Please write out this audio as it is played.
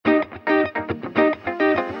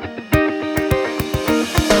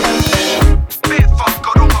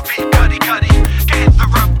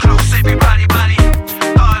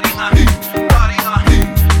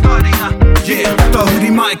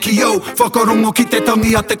whakarongo ki te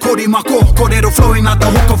tangi a te korimako. Kōrero flowing out the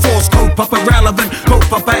hook of force. Kaupapa relevant,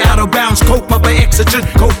 kaupapa out of bounds, kaupapa exigent,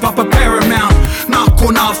 kaupapa paramount. Nā ko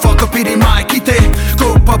nā whakapiri mai ki te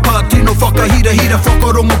kaupapa tino whakahira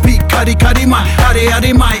whakarongo pi kari mai.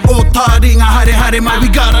 Hare mai, o tā ringa hare mai. We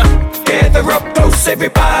gotta gather up close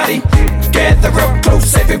everybody. Gather up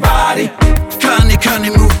close everybody. Kani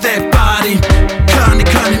move that body. Kani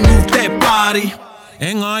move that body.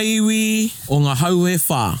 E ngā iwi o ngā haue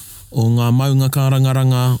whā, o ngā maunga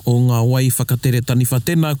kārangaranga, o ngā wai whakatere taniwha.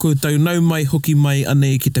 Tēnā koutou nau mai, hoki mai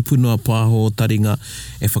anei ki te punua pāho taringa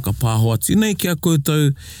e whakapāho atu nei ki a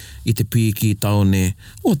koutou i te piki taone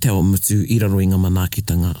o te awa mutu i raro i ngā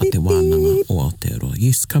manaakitanga a te wānanga o Aotearoa.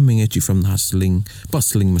 Yes, coming at you from the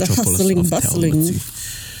bustling metropolis of Te Awamutu.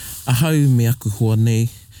 Ahau me aku hoa nei,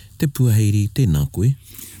 te puaheiri, tēnā koe.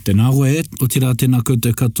 Tēnā koe e, o tira tēnā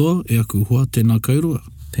koutou katoa, e aku hoa, tēnā kaurua.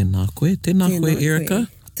 Tēnā koe, Erika.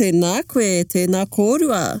 Tēnā koe, tēnā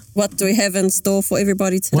kōrua. What do we have in store for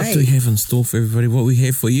everybody today? What do we have in store for everybody? What we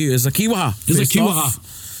have for you is a kiwaha. Is a kiwaha.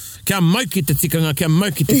 Kia mau ki te tikanga, kia mau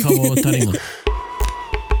ki te kawa o taringa.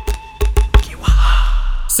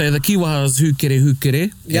 So the kiwaha is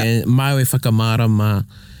hukere, and mau e whakamara ma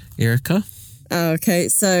Erika. Okay,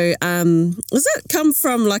 so does it come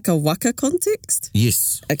from like a waka context?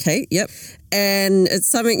 Yes. Okay, yep. And it's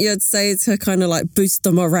something you'd say to kind of like boost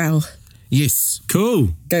the morale. Yes.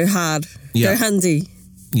 Cool. Go hard. Yeah. Go handy.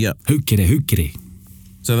 Yeah. Hukere.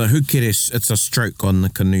 So the hukere, it's a stroke on the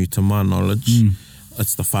canoe to my knowledge.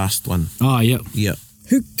 It's the fast one. Oh, yep. Yeah.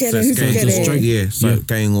 Hukere. Yeah, so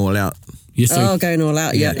going all out. Yeah, so, going all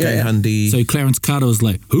out, yeah. Go handy. So Clarence Carter was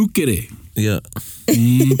like, hukere. Yeah.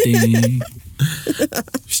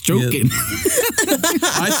 Stroking.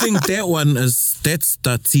 I think that one that's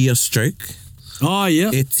the tia stroke. Oh,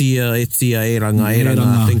 yeah. E tia, e ranga. I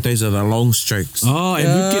think those are the long strokes. Oh, and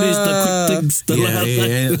hukere is the quick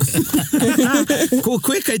things. Ko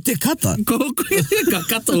koe kei te kata. Ko koe ka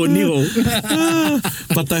kata o niro.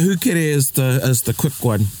 But the hukere is the quick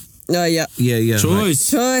one. Oh, yeah. Yeah.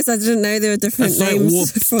 Choice. I didn't know there were different It's like names warp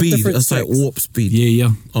for speed. different It's like strokes. warp speed.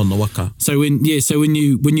 Yeah. On the waka. So when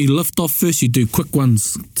you lift off first, you do quick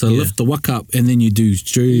ones to lift the waka up, and then you do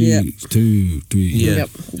straight, two. Yeah. Yep.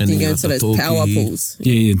 And you then go like to the those power toki. pulls.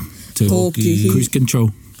 Yeah. To Toki. cruise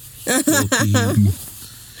control.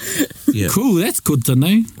 Yeah. Cool, that's good to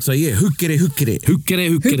know. So yeah, hukere. Hukere.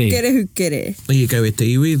 There you go, e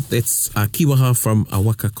te iwi. That's a kiwaha from a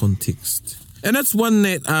waka context. And that's one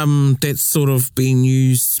that that's sort of been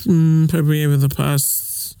used probably over the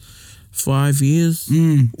past 5 years.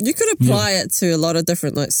 You could apply it to a lot of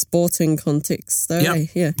different like sporting contexts though. Yep. Eh?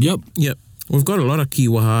 Yeah. Yep. We've got a lot of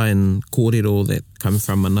kiwaha and kōrero that come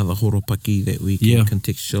from another horopaki that we can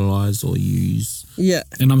contextualise or use. Yeah.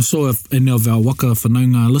 And I'm sure if any of our waka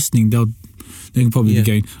whanaunga are listening, they can probably be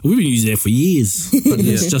going, we've been using that for years. But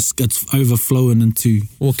it's overflowing into...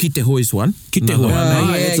 Or ki te hoi's one. Ki te hoi.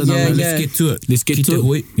 That's another one. Let's get to it. Let's get ki to te it.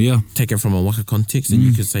 hoi. Yeah. Take it from a waka context and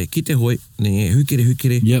you can say ki te hoi, ne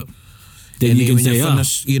hukere. Yep. Then and you can when say, you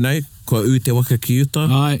finish, you know, kua u te waka ki uta.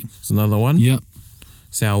 Aye. It's another one. Yep.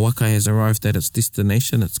 So our waka has arrived at its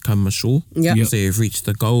destination. It's come ashore. Yep. So you've reached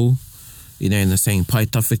the goal. You know, in the saying pai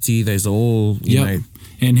tawhiti, those are all, you know,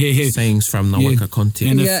 and sayings from the waka context.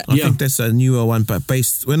 And I think that's a newer one, but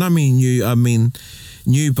when I mean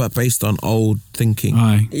new but based on old thinking.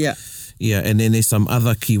 Aye. Yeah. Yeah, and then there's some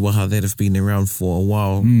other kiwaha that have been around for a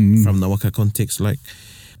while from the waka context, like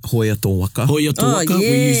hoia tō waka. Hoia tō waka,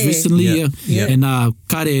 we used recently, Yeah. And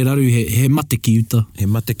kare raru he mate ki uta. He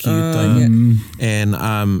mate ki uta. And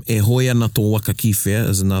e hoia na tō waka ki whea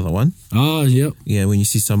is another one. Ah, yep. Yeah, when you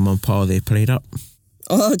see someone pile their plate up.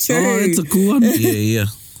 Oh, true. Oh, it's a cool one. Yeah.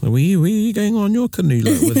 Where you going on your canoe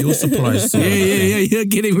like, with your supplies? Yeah.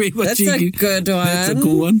 Getting ready. That's a good one. That's a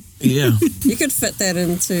cool one. Yeah. You could fit that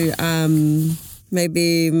into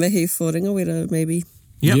maybe mihi for ringawera, maybe.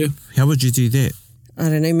 Yep. Yeah. How would you do that? I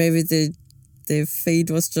don't know, maybe their feed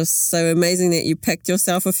was just so amazing that you packed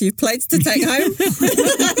yourself a few plates to take home.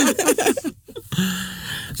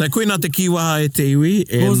 So koina te kiwaha e te iwi.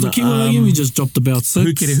 What was the kiwaha again? We just dropped about 6.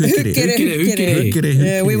 Hukere.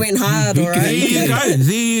 Yeah, we went hard, all right.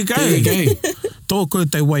 There you go. Tōku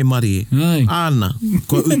te waimari. Aye. Ana.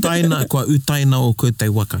 Kua utaina o koe te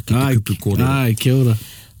waka ki te kupu kōrero. Aye, kia ora.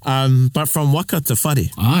 But from waka to whare.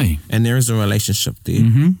 Aye. And there is a relationship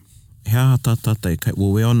there. Hea tata te,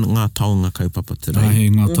 well, we're on ngā taonga kaupapa today. Aye,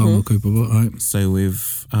 ngā taonga kaupapa, aye. So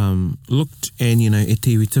we've looked, and, you know, e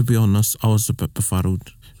te iwi, to be honest, I was a bit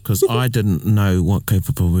befuddled because I didn't know what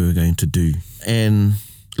kaupapa we were going to do. And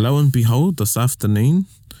lo and behold, this afternoon,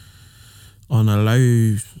 on a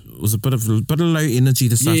low was a bit of low energy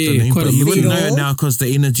this afternoon, quite but a you wouldn't bit. know it now because the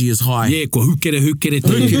energy is high. Yeah, ko hukere.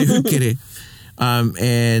 Hukere.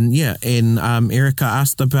 And Erica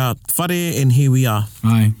asked about whare, and here we are.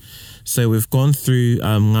 Aye. So we've gone through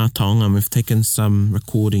Ngā Taonga, and we've taken some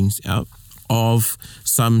recordings out of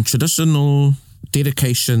some traditional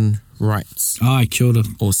dedication rites Aye, kia ora.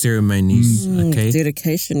 or ceremonies. Okay.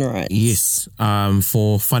 Dedication rights. Yes,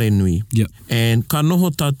 for wharenui. Yep. And ka noho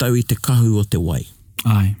tātou I te kahu o te wai.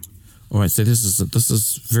 Aye. All right, so this is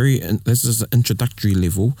an introductory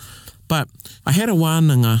level, but I had a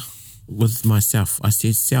wānanga with myself. I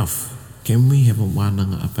said, self, can we have a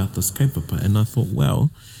wānanga about this kaupapa? And I thought, well,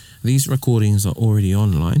 these recordings are already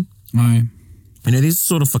online. Aye. And it is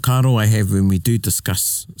sort of whakaaro I have when we do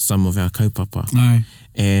discuss some of our kaupapa. Aye.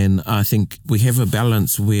 And I think we have a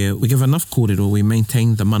balance where we give enough kōrero, we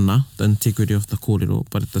maintain the mana, the integrity of the kōrero,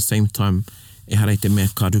 but at the same time, e harai te mea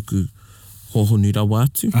ka ruku hohonu rawa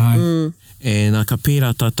atu. Aye. And ka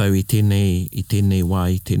pērā tātou i tēnei wā,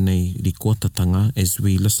 i tēnei rikoatatanga, as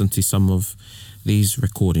we listen to some of these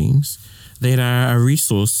recordings, that are a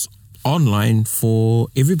resource online for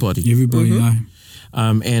everybody. Everybody, aye.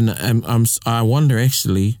 I wonder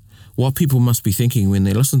actually what people must be thinking when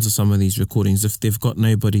they listen to some of these recordings if they've got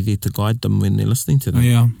nobody there to guide them when they're listening to them. Oh,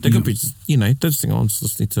 yeah. They could be, they just think, I'm just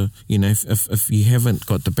listening to, if you haven't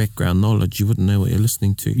got the background knowledge, you wouldn't know what you're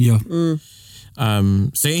listening to. Yeah.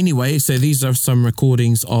 So anyway, so these are some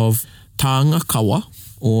recordings of tāanga kawa,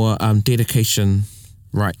 or dedication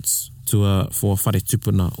rites for whare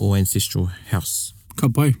tupuna or ancestral house. Ka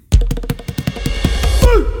pai.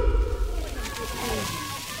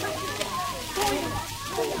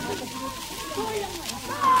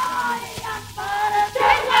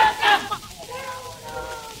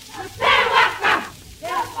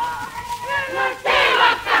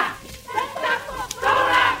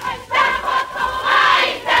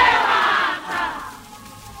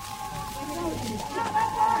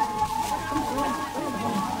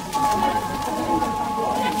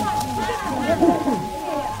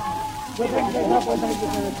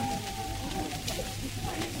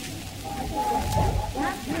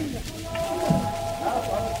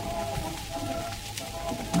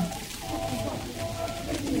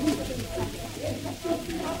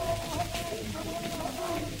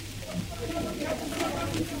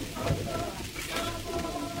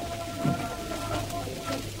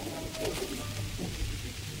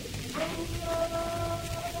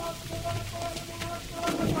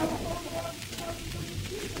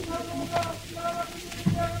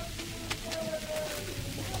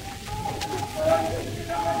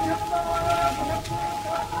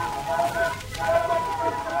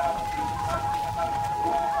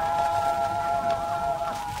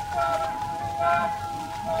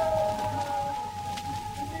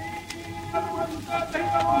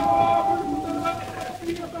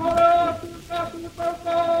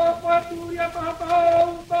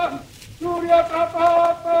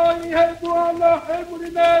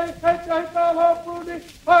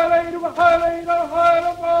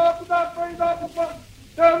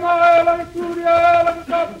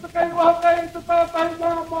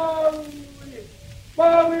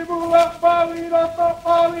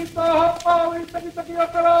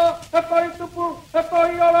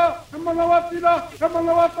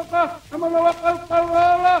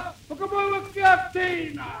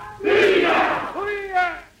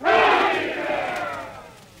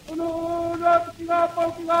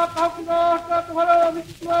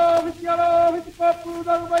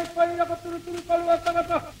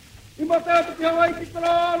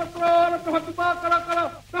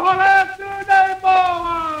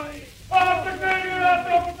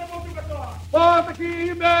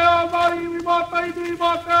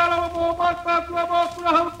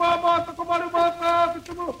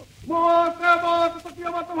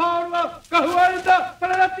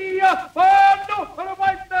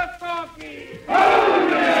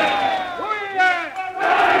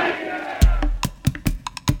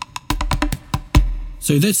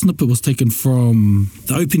 So that snippet was taken from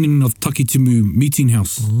the opening of Takitumu Meeting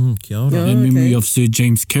House Kia ora. in memory of Sir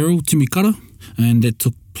James Carroll Timikara, and that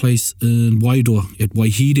took place in Wairoa at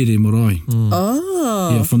Waihirere Marae.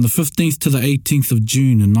 Oh. Yeah, from the 15th to the 18th of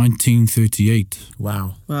June in 1938.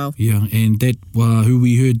 Wow. Wow. Yeah, and that who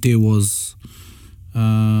we heard there was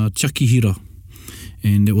Chakihira,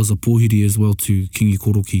 and that was a pōhiri as well to Kingi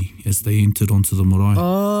Koroki as they entered onto the marae.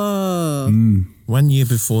 Oh. 1 year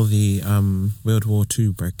before the World War II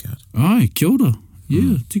broke out, Ai, kia ora.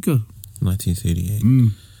 Yeah, tika.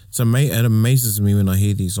 1938. So it amazes me when I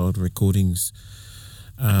hear these old recordings.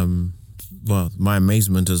 Well, my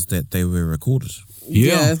amazement is that they were recorded.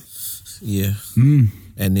 Yeah. Yeah.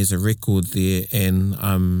 and there's a record there, and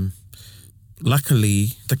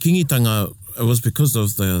luckily the kingitanga, it was because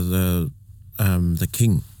of the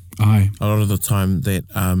king. Aye. A lot of the time that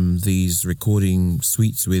these recording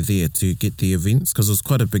suites were there to get the events, because it was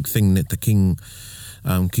quite a big thing that the king,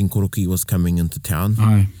 King Koroki, was coming into town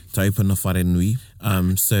Aye. to open the wharenui.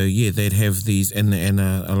 So yeah, they'd have these, and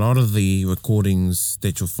a lot of the recordings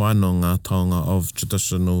that you'll find on ngā taonga of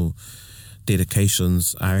traditional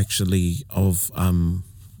dedications are actually of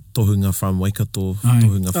tohunga from Waikato, Aye.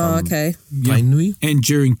 tohunga from Tainui. And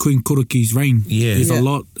during Queen Koroki's reign. Yeah. There's a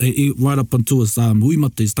lot, right up until his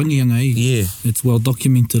uimate's tangianga, eh? Yeah. It's well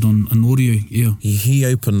documented on audio, yeah. He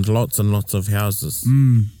opened lots and lots of houses.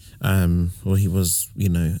 Well, he was,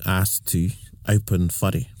 asked to open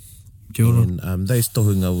whare. Kia ora. And those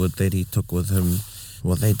tohunga that he took with him,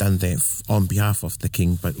 well, they done that on behalf of the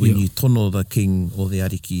king. But when you tono the king or the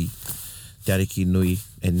ariki nui,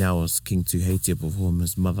 and now it's King Tuheitia before him,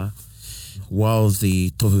 his mother, while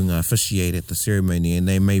the tohunga officiate at the ceremony, and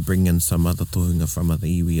they may bring in some other tohunga from other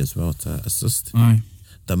iwi as well to assist, Aye.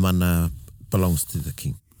 the mana belongs to the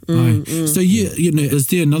king. Aye. So is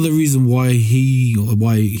there another reason why he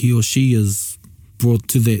or she is brought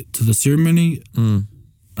to the ceremony?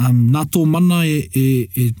 Nā tō mana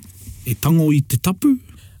e tango i te tapu?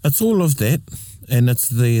 It's all of that, and it's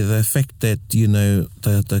the fact that,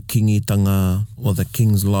 the kingitanga, or the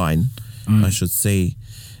king's line, I should say,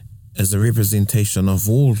 is a representation of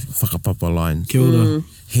all whakapapa lines. Kia ora.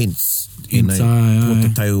 Hence,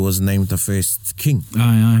 Tō was named the first king,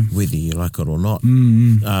 whether you like it or not.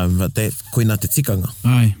 But that koina te tikanga.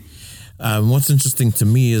 Aye. What's interesting to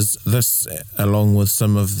me is this, along with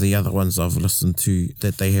some of the other ones I've listened to,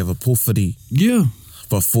 that they have a pōwhiri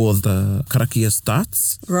before the karakia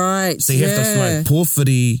starts. Right, So you have this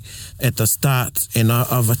pōwhiri at the start, and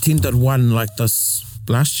I've attended one like this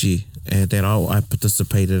last year that I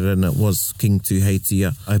participated in. It was King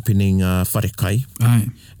Tuheitia opening wharekai. Aye.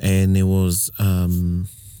 And there was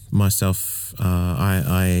myself,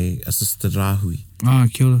 I assisted Rahui.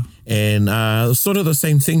 Kia ora. And sort of the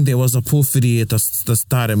same thing. There was a pōwhiri at the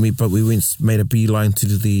start, but we made a beeline to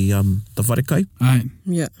the wharekai. Aye.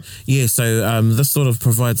 Yeah. Yeah, so this sort of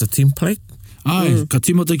provides a template. Aye. Ka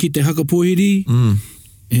timata ki te haka pōhiri,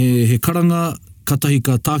 he karanga, katahi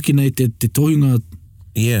ka tākina i te tohunga,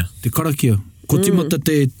 te karakia. Ko timata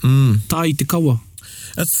te tā i te kawa.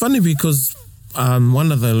 It's funny because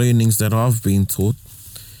one of the learnings that I've been taught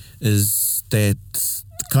is that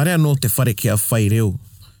ka rea no te whare kia whai reo.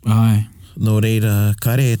 Aye. No reira,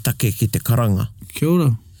 ka rea take ki te karanga. Kia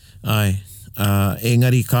ora. Ai.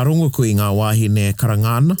 Engari, ka rongo koe ngā wāhine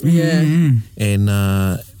karangāna. Yeah. And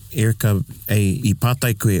Erica, I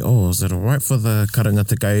pātai koe, is it all right for the karanga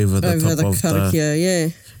to go over the top the of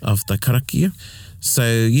karakia, of the karakia? So,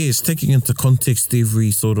 yes, taking into context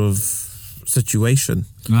every sort of situation.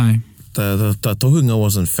 Aye. The tohunga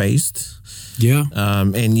wasn't phased. Yeah.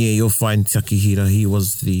 And you'll find Takihira, he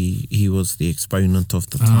was the exponent of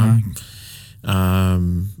the time.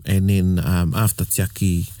 And then after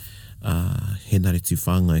Tiaki, Henare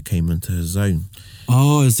Whāngai came into his own.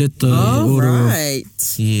 Oh, is that the order right.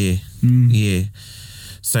 Yeah, yeah.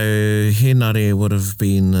 So Henare would have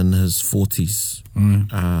been in his 40s,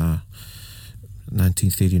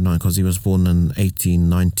 1939, because he was born in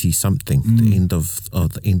 1890 something, the end of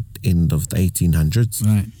the 1800s.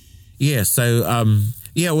 Right. Yeah, so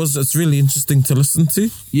it's really interesting to listen to.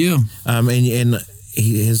 Yeah. And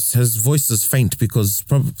his voice is faint because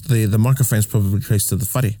probably the microphone's probably close to the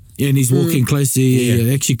whare. Yeah, and he's walking closely. Yeah.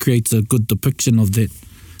 It actually creates a good depiction of that.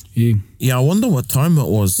 Yeah. Yeah, I wonder what time it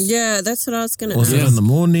was. Yeah, that's what I was going to Was ask. it in the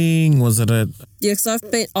morning? Was it at... Yeah,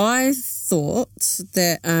 because I thought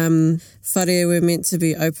that whare were meant to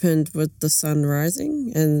be opened with the sun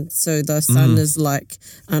rising, and so the sun is like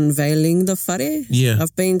unveiling the whare. Yeah.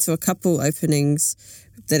 I've been to a couple openings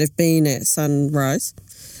that have been at sunrise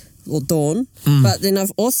or dawn, but then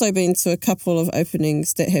I've also been to a couple of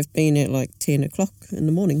openings that have been at like 10 o'clock in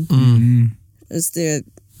the morning. Is there...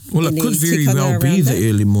 Well, it could very well be the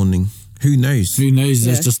early morning. Who knows? Who knows?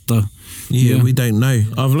 That's just the... Yeah, we don't know.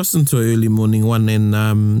 I've listened to an early morning one, and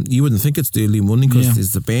you wouldn't think it's the early morning because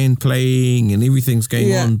there's the band playing and everything's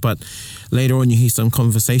going on. But later on, you hear some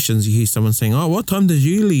conversations. You hear someone saying, "Oh, what time did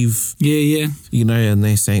you leave?" Yeah. You know, and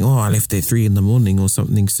they're saying, "Oh, I left at 3 a.m. or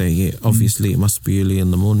something." So yeah, obviously it must be early in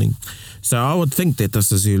the morning. So I would think that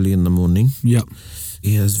this is early in the morning. Yep.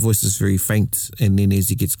 Yeah, his voice is very faint, and then as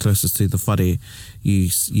he gets closer to the whare, you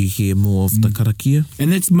hear more of the karakia.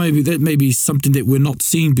 And that may be something that we're not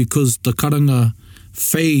seeing because the karanga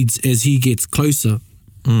fades as he gets closer.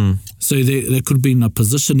 So there could have been a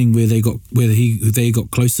positioning where they got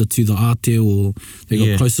closer to the ate or they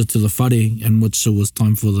got closer to the whare, in which it was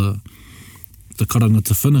time for the karanga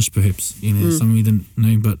to finish, perhaps. Something we didn't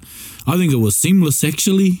know, but I think it was seamless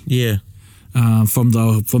actually. Yeah. From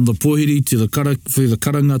the pohiri to through the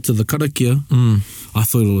karanga to the karakia. I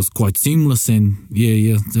thought it was quite seamless, and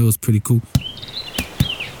that was pretty cool.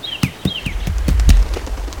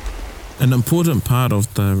 An important part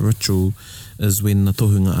of the ritual is when the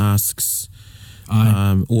tohunga asks,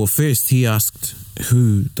 or first he asked,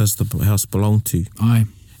 who does the house belong to? Aye.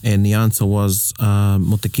 And the answer was,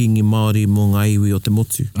 mo te kingi Māori mo ngā iwi o te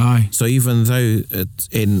motu. Aye. So even though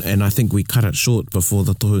and I think we cut it short before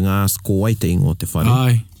the tohunga asked, ko wai te ingo te whare.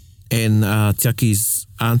 Aye. And Tiaki's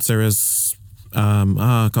answer is,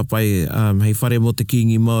 ka pai, hei whare mo te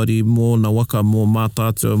kingi Māori, mō na waka, mō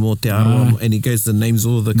mātātua, mō te aroa, and he goes and names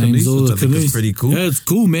all the canoes, which I think is pretty cool. Yeah, it's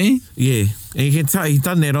cool, man. Yeah, and you can tell he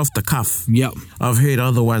done that off the cuff. Yep. I've heard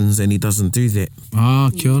other ones and he doesn't do that.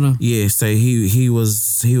 Kia ora. Yeah, so he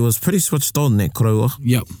was pretty switched on, that koroa.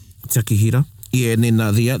 Yep. Tiaki Hira. Yeah, and then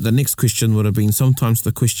the next question would have been, sometimes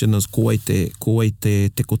the question is ko wai te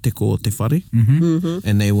teko teko o te whare,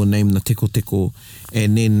 and they will name the teko teko,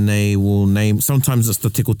 and then they will name, sometimes it's the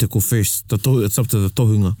teko teko first, it's up to the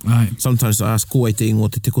tohunga. Aye. Sometimes they ask ko wai te ingo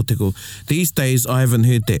te teko teko. These days I haven't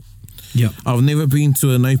heard that. Yep. I've never been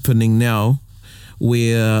to an opening now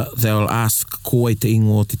where they'll ask ko wai te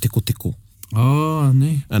ingo te teko teko. Oh,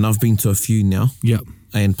 ne. And I've been to a few now. Yep.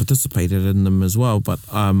 And participated in them as well, but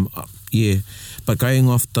but going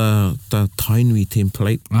off the Tainui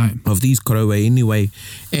template of these koroe anyway,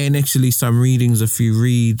 and actually some readings, if you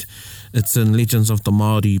read, it's in Legends of the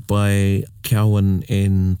Māori by Cowan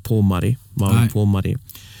and Pōmare, Māori Pōmare,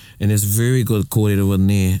 and there's very good kōrero in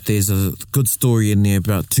there. There's a good story in there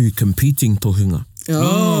about two competing tohunga.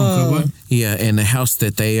 Oh, yeah, and a house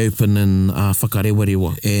that they open in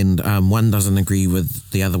Whakarewarewa, and one doesn't agree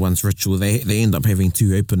with the other one's ritual. They end up having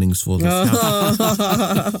two openings for this house.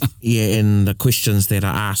 Yeah, and the questions that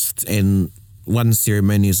are asked, and one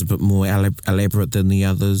ceremony is a bit more elaborate than the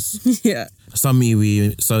others. Yeah. Some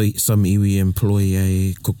iwi employ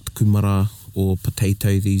a cooked kumara or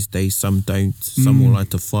potato these days, some don't. Some will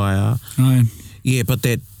light a fire. Aye. Yeah, but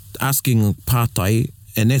that asking pātai,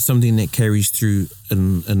 and that's something that carries through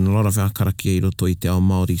in a lot of our karakia i roto i te ao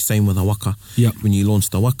Māori. Same with a waka. Yep. When you launch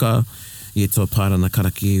the waka, you to a part in the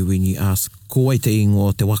karakia when you ask, ko wai te ingo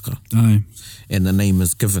o te waka? Aye. And the name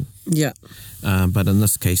is given. Yeah. But in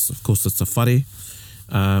this case, of course, it's a whare,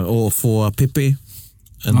 or for a pepe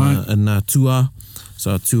in a tua.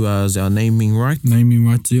 So a tua is our naming right. Naming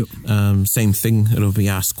rights, yep. Same thing, it'll be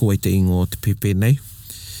asked, ko wai te ingo o te pepe nei?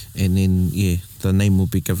 And then, the name will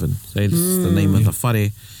be given. So this is the name of the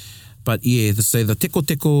whare. But so the teko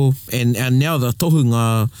teko, and now the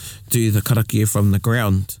tohunga do the karakia from the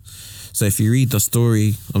ground. So if you read the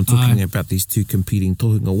story, I'm talking about these two competing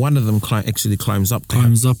tohunga. One of them actually climbs up.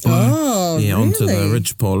 Oh, onto the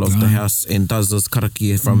ridgepole of the house and does this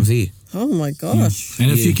karakia from there. Oh my gosh.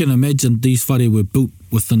 And if you can imagine, these whare were built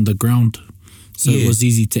within the ground. So it was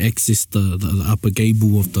easy to access the upper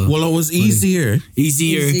gable of the... Well, it was easier.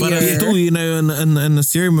 But still, in a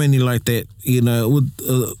ceremony like that, it would...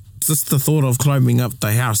 just the thought of climbing up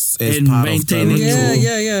the house as and part of the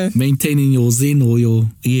ritual. Maintaining your zen or your...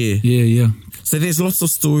 Yeah. So there's lots of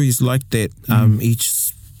stories like that.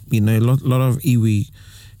 Each, lot of iwi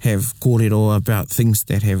have kōrero about things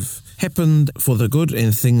that have happened for the good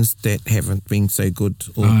and things that haven't been so good,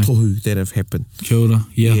 or tohu that have happened. Kia ora,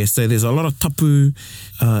 yeah. So there's a lot of tapu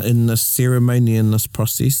in this ceremony, in this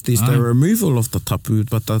process. There's the removal of the tapu,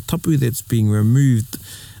 but the tapu that's being removed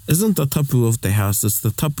isn't the tapu of the house, it's the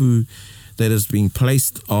tapu that is being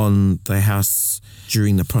placed on the house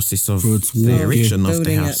during the process of the erection of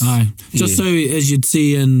the house. Just so, as you'd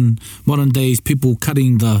see in modern days, people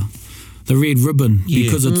cutting the red ribbon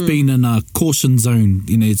because it's been in a caution zone,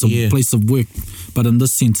 it's a place of work, but in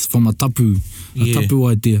this sense, from a tapu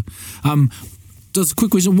idea. Just a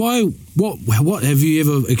quick question, what have you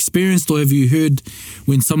ever experienced or have you heard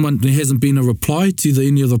when there hasn't been a reply to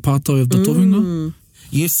any of the pātai of the tohunga?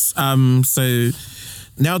 Yes, so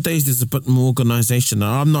nowadays there's a bit more organisation.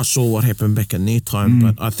 I'm not sure what happened back in their time,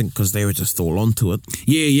 but I think because they were just all onto it.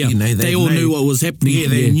 Yeah. They all knew what was happening.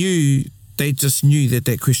 Yeah, they just knew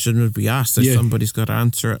that question would be asked, so somebody's got to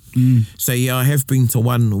answer it. So I have been to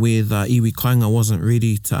one where the iwi kainga wasn't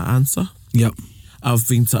ready to answer. Yep. I've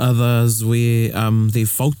been to others where they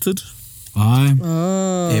faltered.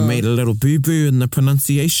 And made a little boo-boo in the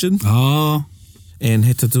pronunciation. And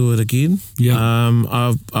had to do it again.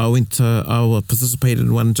 I participated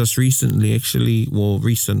in one just recently, actually,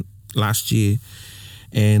 recent last year,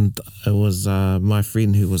 And it was my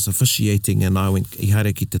friend who was officiating, and I went I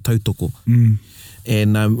haere ki te tautoko.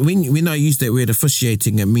 And when I use that word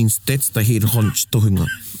officiating, it means that's the head honch tohunga.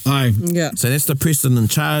 Aye. Yeah. So that's the person in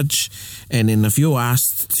charge, and then if you're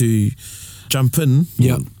asked to jump in,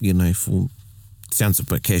 Yeah. well, you know, sounds a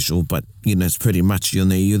bit casual, but you know, it's pretty much, you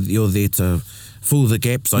know, you're there to fill the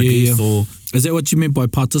gaps, I guess, or Is that what you meant by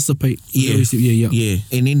participate? yeah, Yeah.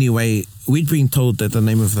 And anyway, we'd been told that the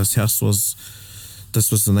name of this was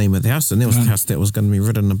the name of the house, and that was the house that was going to be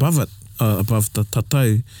written above it, above the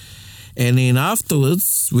tatau. And then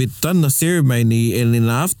afterwards, we'd done the ceremony, and then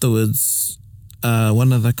afterwards,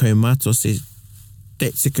 one of the kaumātua said,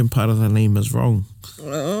 that second part of the name is wrong.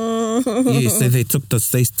 Yeah, so they took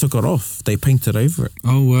it off. They painted over it.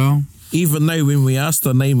 Oh, wow. Even though when we asked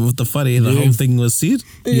the name of the whare, the whole thing was said.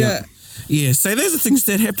 Yeah. Yeah, so those are things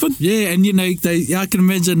that happen. Yeah, and you know, I can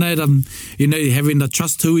imagine that, you know, having the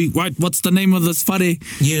trust hui, right, what's the name of this whare?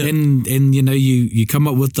 Yeah. And you know, you come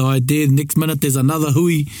up with the idea, next minute there's another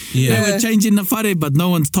hui. Yeah. They were changing the whare, but no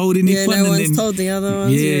one's told anyone. Yeah, no and one's then, told the other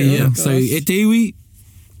ones. Yeah. Oh, So, gosh. e te iwi,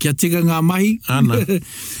 kia tika ngā mahi. Ana.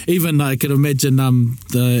 Even I can imagine as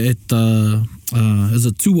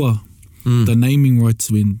a tua, the naming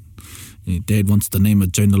rights when Dad wants to name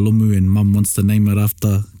it Jonah Lumu and Mum wants to name it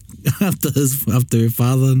after her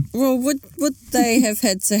father. Well, would they have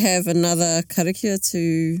had to have another karakia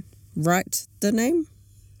to write the name?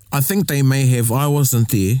 I think they may have. I wasn't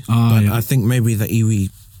there, Ah, but yeah. I think maybe the iwi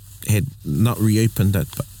had not reopened it.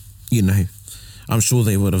 But you know, I'm sure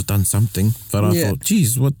they would have done something. But I Yeah. thought,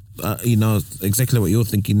 geez, what? You know, exactly what you're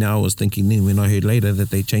thinking now. I was thinking then when I heard later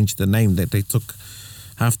that they changed the name, that they took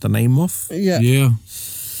half the name off. Yeah.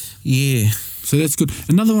 Yeah. So that's good.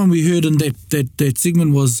 Another one we heard in that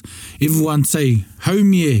segment was everyone say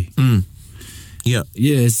haumie. Yeah.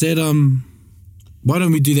 Yeah, is that why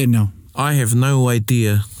don't we do that now? I have no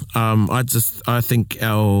idea. I think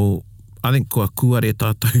kua kuare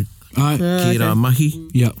tātou ki rā mahi.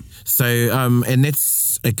 Yeah. So, and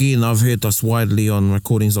that's, again, I've heard this widely on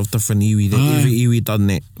recordings of different iwi, that every iwi done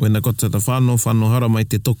that. When they got to the whānau hara mai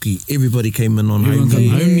te toki, everybody came in on Everyone's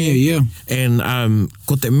haumie. on haumie, yeah. And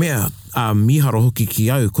ko te mea, miharo hoki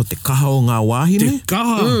ki au, ko te kaha o ngā wāhine. Te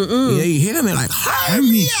kaha. Yeah, you hear them, they're like,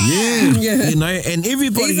 haumie! Yeah. Yeah. You know, and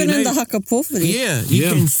everybody, Even you know, in the haka pōwhiri. yeah, you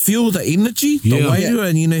Yeah. can feel the energy, the Yeah. wairua,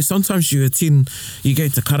 and you know, sometimes you go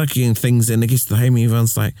to karaki and things, and I guess the haumie,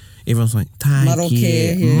 everyone's like, taiki, Maroke,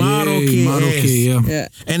 yeah. maroke, Maroke, yes. yeah. Yeah.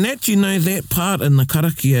 And that, you know, that part in the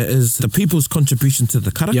karakia is the people's contribution to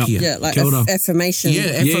the karakia. Yeah, like Kia ora. affirmation. Yeah,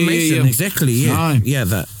 affirmation, yeah. exactly, yeah. Aye. Yeah,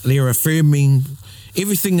 they're affirming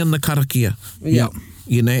everything in the karakia. Yeah.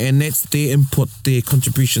 You know, and that's their input, their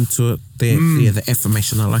contribution to it, the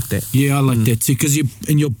affirmation, I like that. Yeah, I like that too, because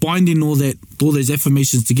you're binding all those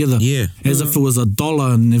affirmations together. Yeah. As if it was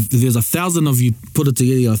 $1, and if there's 1,000 of you put it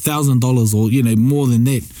together, $1,000, or you know, more than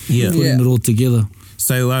that. Yeah. Putting Yeah. it all together.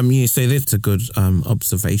 So, so that's a good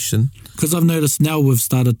observation. Because I've noticed now we've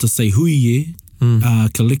started to say huie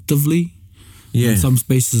collectively. Yeah. In some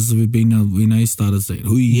spaces we've been, started saying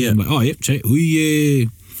huie. Yeah. I'm like, oh, yep, chat, huie.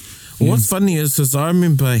 Well, what's funny is I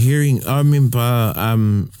remember,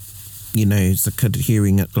 you know, as a kid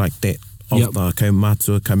hearing it like that, of Yep. the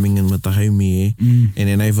kaumātua coming in with the haumie, and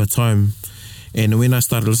then over time, and when I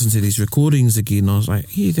started listening to these recordings again, I was like,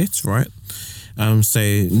 yeah, that's right. So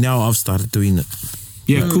now I've started doing it.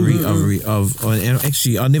 Yeah, cool. And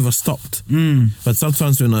actually, I never stopped. But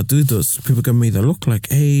sometimes when I do this, people give me the look like,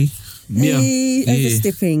 hey, Hey,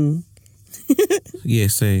 overstepping. yeah,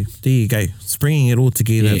 so there you go. It's bringing it all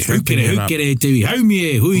together. Yeah, It's wrapping it up. hukere, tui,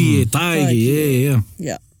 haumie, huie, taigi, yeah.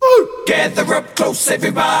 Yeah. Gather up close,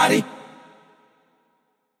 everybody.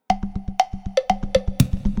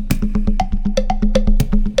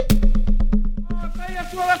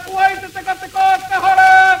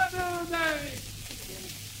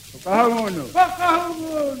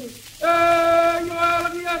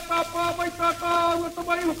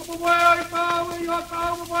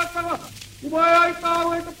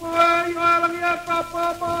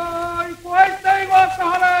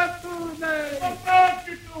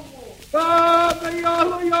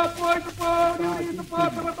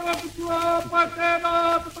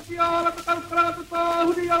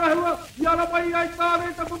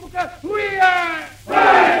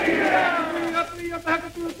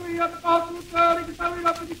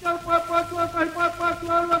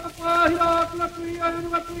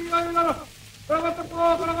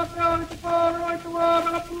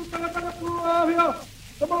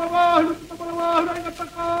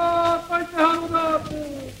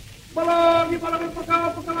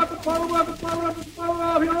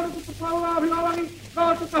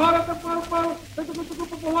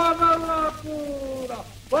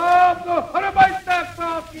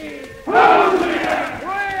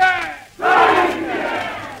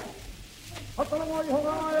 Hatarangai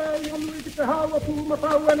honga e ianui ki te hawa tu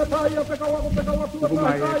matau e na tai a te kawa te kawa tu a tai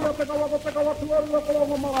a te kawa tu a rua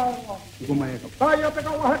kolonga maraonga. Tai a te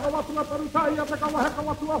kawa heka watu a taru tai a te kawa heka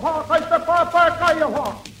watu a wha kai te pāpai kai a wha.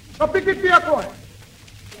 Ka piki pia koe.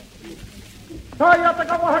 Tai a te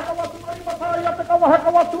kawa heka watu a rima tai a te kawa heka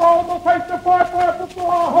watu a omo kai te pāpai puto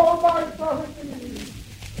a hoa mai ta hiki.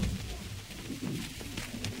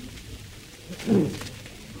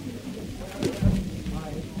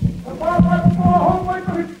 Pāpai puto a hoa mai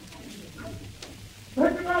ta hiki.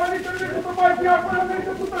 Heki ngā rani te rika ta mai pia koe nei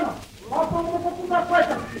te putana. Pāpai mo te puta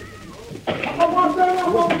paika. Apa wāsea na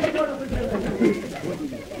hoa mai ta hiki.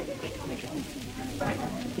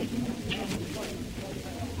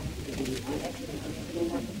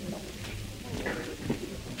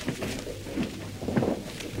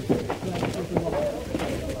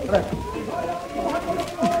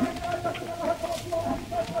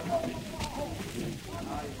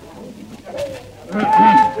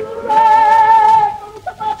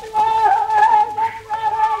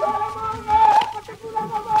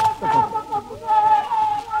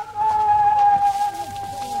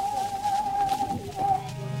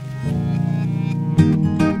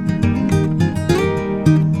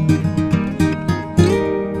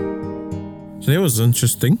 So that was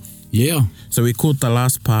interesting. Yeah. So we caught the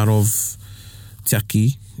last part of Te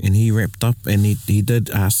Aki, and he wrapped up, and he did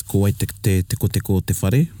ask ko ai te teko o te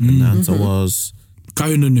whare, and the answer was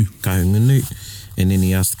Kaununu. Kaungunu, and then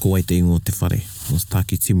he asked ko ai te ingo o te whare, it was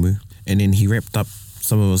Taki Timu, and then he wrapped up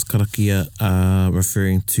some of his karakia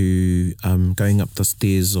referring to going up the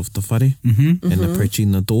stairs of the whare and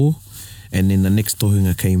approaching the door, and then the next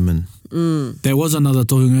tohunga came in. There was another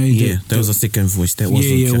tohunga. Yeah, there was a second voice. That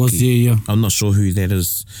wasn't Yeah, Te it was, Aki. yeah. I'm not sure who that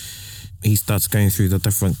is. He starts going through the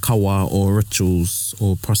different kawa or rituals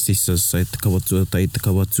or processes. So te kawatua tai, te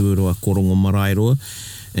kawatua roa korongo marae roa.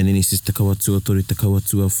 And then he says te kawatua tori, te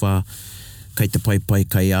kawatua wha, kai te pai pai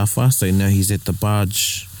kai awha. So now he's at the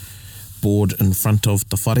barge board in front of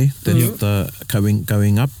the whare. That's the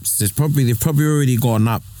going up. So they've probably already gone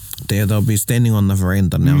up. They'll be standing on the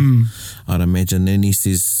veranda now, I'd imagine. And he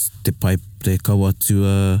says te pai te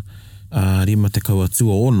kawatua, rima te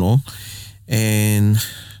kawatua ono. And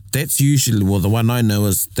that's usually, well, the one I know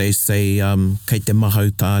is they say kei te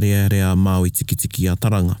mahau tārea rea Māui tiki tiki a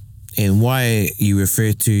taranga. And why you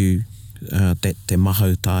refer to that te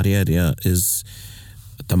mahau tārea rea is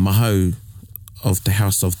the mahau of the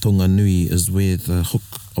house of Tonga Nui is where the hook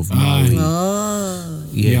of Māui.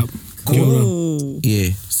 Yeah. Yep. Kia ora. Yeah,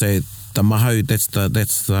 so the mahau, that's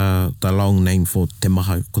the long name for te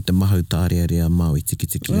mahau, ko te mahau tārea rea Māui tiki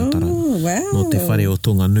tiki a taranga. Wow. No te whare o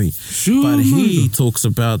Tonga Nui. Sure. But he talks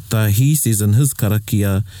about, he says in his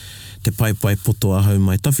karakia, te pai pai poto a hau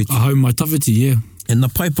mai tawhiti. A hau mai tawhiti, yeah. And the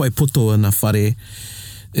pai pai poto in a whare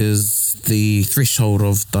is the threshold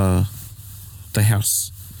of the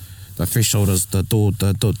house. The threshold is the door,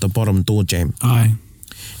 the bottom door jamb. Aye.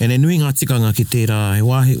 And e nui ngā tikanga ki tērā,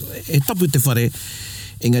 e tapu te whare,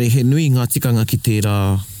 engari he nui ngā tikanga ki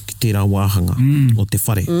tērā wāhanga o te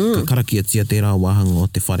whare. Ka karakia tia tērā wāhanga o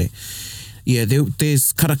te whare. Yeah,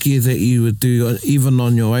 there's karakia that you would do even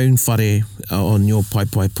on your own whare, on your pai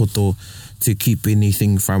pai poto, to keep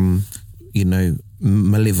anything from, you know,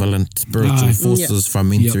 malevolent spiritual forces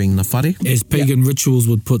from entering the whare. As pagan rituals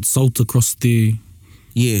would put salt across their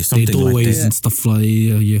Something doorways like that. and stuff like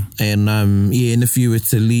yeah. And and if you were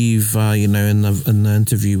to leave, you know, in the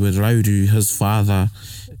interview with Rauru, his father,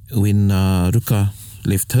 when Ruka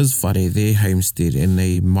left his whare, their homestead, and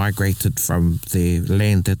they migrated from their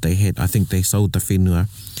land that they had. I think they sold the whenua,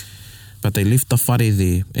 but they left the whare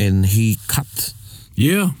there, and he cut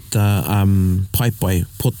the pai pai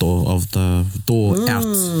poto of the door out,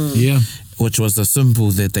 which was a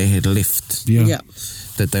symbol that they had left,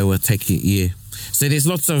 that they were taking, So there's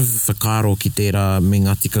lots of whakaro ki tērā, me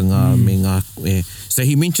ngā tikanga, me ngā... So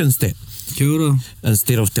he mentions that. Kia ora.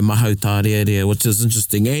 Instead of te mahau tārea rea, which is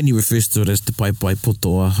interesting, and he refers to it as te pai pai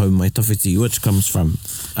poto a hau mai tawhiti, which comes from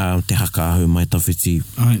te haka a hau mai tawhiti,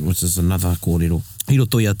 which is another kōrero. I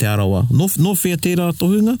roto ia te arawa. No whea tērā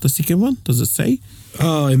tohunga, the second one, does it say?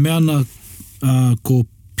 E mea ana ko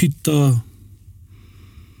Pita...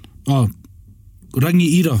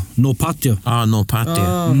 Rangi ira, no Pātea. No Pātea.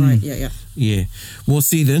 Oh, right, yeah. Yeah. Well,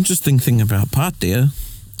 see, the interesting thing about Pātea,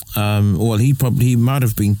 he might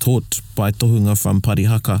have been taught by tohunga from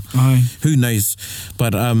Parihaka. Aye. Who knows?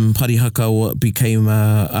 But Parihaka became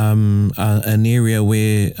an area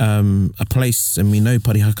where, a place, and we know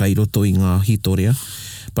Parihaka I roto I ngā hitorea,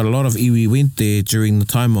 But a lot of iwi went there during the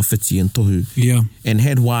time of whiti and tohu. Yeah. And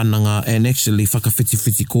had wānanga and actually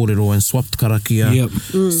whakawhiti kōrero and swapped karakia,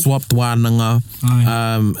 swapped wānanga.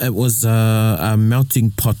 It was a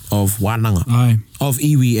melting pot of wānanga. Aye. Of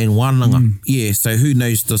iwi and wānanga. Yeah, so who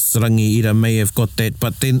knows, the Sarangi Ira may have got that,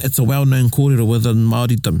 but then it's a well-known kōrero within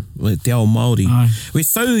Māoridom, te ao Māori. We're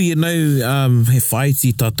so, he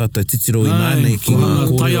whaiti tā tata titiro i nānei ki ngā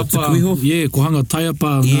kōrero te kuiho. Yeah, ko hanga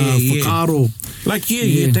taiapa, ngā whakaaro. Like,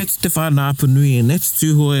 that's te whānāpa nui, and that's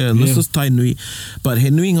tūhoe, and this is tai nui. But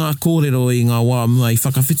he nui ngā kōrero i ngā wā mua i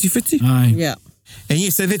whakawhiti. Aye. Yeah. And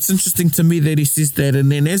so that's interesting to me that he says that,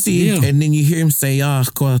 and then as he, and then you hear him say, I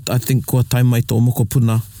think kua tai mai tō moko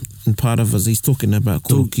puna, and part of us, he's talking about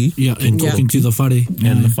koroki. Yeah, and talking to the whare.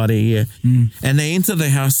 And the whare, And they enter the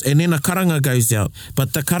house, and then a karanga goes out.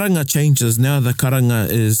 But the karanga changes. Now the karanga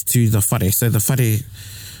is to the whare. So the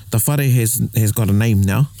whare has got a name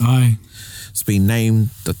now. Aye. It's been named,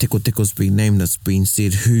 the teko's been named, it's been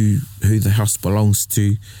said who the house belongs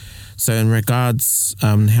to. So in regards,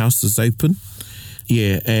 the house is open.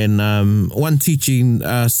 Yeah, and one teaching,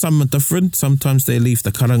 some are different. Sometimes they leave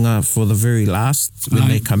the karanga for the very last when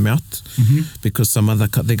they come out, because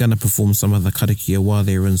they're going to perform some other karakia while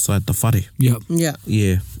they're inside the whare. Yeah.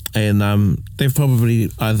 Yeah, and they've probably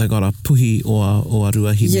either got a puhi or a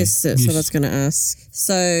ruahine. Yes, that's what I was going to ask.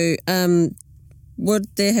 So, would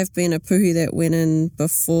there have been a puhi that went in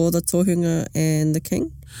before the tohunga and the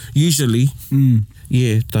king? Usually,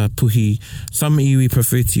 yeah, the puhi. Some iwi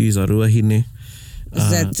prefer to use a ruahine. Is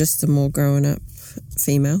that just a more grown up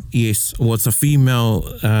female? Yes, well, it's a female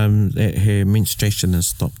that her menstruation has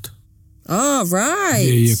stopped. Oh, right.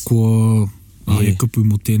 Yeah, kua he kupu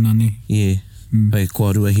mo tēnā ne. Yeah,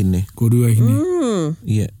 kua ruahine. Kua ruahine.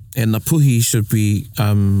 Yeah, and the puhi should be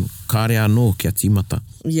kāre anō kia tīmata.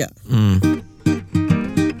 Yeah.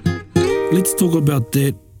 Let's talk about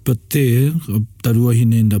that bit there, the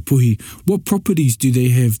ruahine and the puhi. What properties do they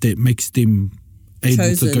have that makes them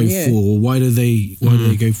able to go for, or why do they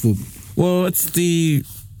go for? Well, it's the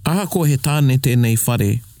ahako he tāne tēnei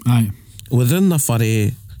whare. Aye. Within the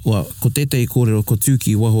whare, well, ko tētei kōrero ko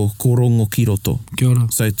tūki waho korongo ki roto. Kia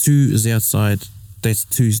ora. So 2 is outside, that's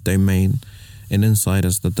 2's domain, and inside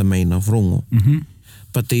is the domain of rongo.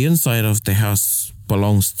 But the inside of the house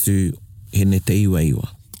belongs to hene te iwa iwa.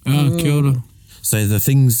 Kia ora. So the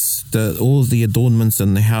things, all the adornments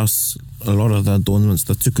in the house, a lot of the adornments,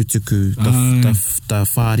 the tukutuku, the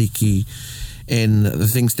whāriki, and the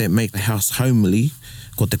things that make the house homely,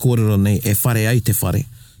 ko te kōrero nei, e whare ai te whare.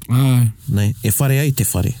 Nei, e whare ai te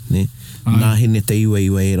whare. Nei. Nā hene te iwa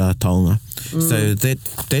iwa e rā taonga. So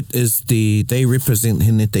that is they represent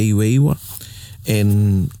hene te iwa iwa,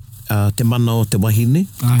 and te mana o te wahine,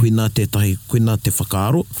 koina tētahi, koina te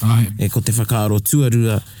whakaaro, e ko te whakaaro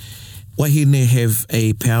tuarua, wahine have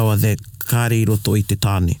a power that kāre roto i te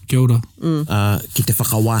tāne. Kia ora. Ki te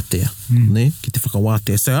whakawātea. Ne? Ki te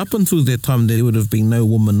whakawātea. So up until that time, there would have been no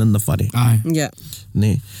woman in the whare. Yeah.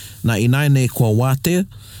 Ne? Nā i nāne kua wātea,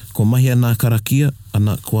 kua mahi anā karakia,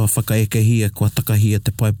 ana kua whakaekehia, kua takahia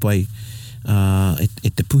te paipai e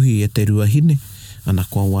te puhi e te ruahine, ana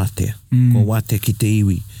kua wātea. Kua wātea ki te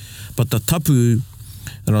iwi. But the tapu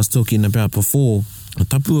that I was talking about before, the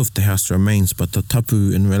tapu of the house remains, but the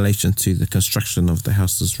tapu in relation to the construction of the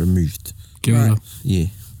house is removed. Kia ora. Yeah.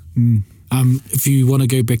 If you want to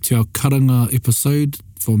go back to our karanga episode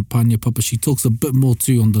from Pānia Papa, she talks a bit more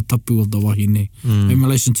too on the tapu of the wahine in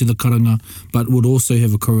relation to the karanga, but would also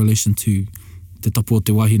have a correlation to the tapu o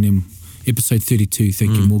te wahine, episode 32,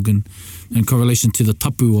 thank you Morgan, in correlation to the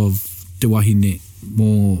tapu of te wahine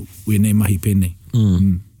mō wene mahi pēnei.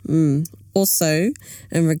 Also,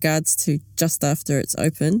 in regards to just after it's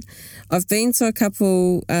open, I've been to a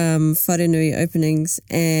couple wharenui openings,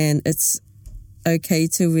 and it's okay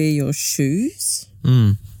to wear your shoes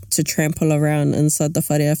to trample around inside the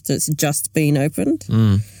whare after it's just been opened.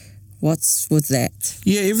 What's with that?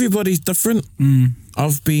 Yeah, everybody's different.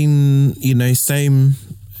 I've been, same.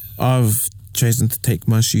 I've chosen to take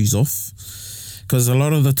my shoes off because a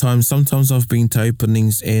lot of the time, sometimes I've been to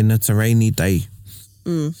openings and it's a rainy day.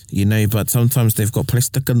 But sometimes they've got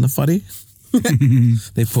plastic in the whare.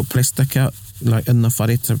 They put plastic out like in the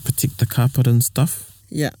whare to protect the carpet and stuff.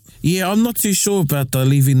 Yeah. Yeah, I'm not too sure about the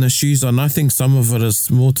leaving the shoes on. I think some of it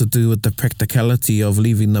is more to do with the practicality of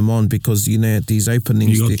leaving them on because, at these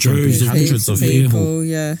openings there can be hundreds of people.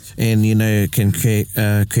 Yeah. And, it can create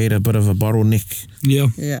a bit of a bottleneck.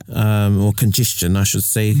 Yeah. Or congestion, I should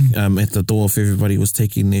say, at the door if everybody was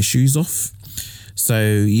taking their shoes off.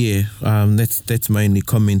 So, yeah, that's my only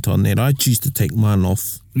comment on that. I choose to take mine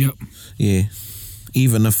off. Yep. Yeah.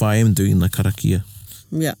 Even if I am doing the karakia.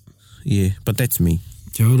 Yeah. Yeah, but that's me.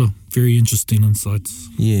 Kia ora. Very interesting insights.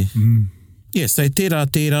 Yeah. Yeah, so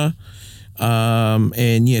tērā.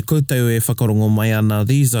 And yeah, koutou e whakarongo mai ana.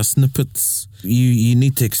 These are snippets. You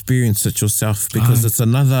need to experience it yourself because it's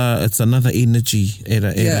another energy at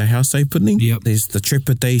a house opening. Yep. There's the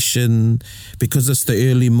trepidation because it's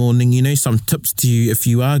the early morning. You know, some tips to you if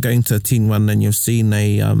you are going to attend one and you've seen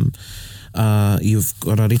you've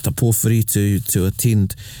got a reta pōwhiri to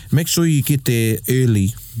attend. Make sure you get there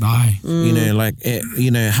early. Aye. You know, like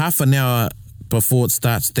half an hour before it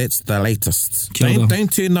starts, that's the latest.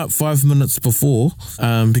 Don't turn up 5 minutes before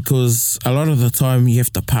because a lot of the time you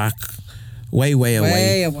have to park way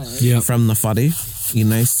away from the whare, you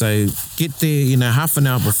know, so get there, half an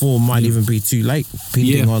hour before might even be too late,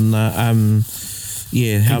 depending on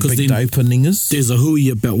how because big the opening is. There's a hui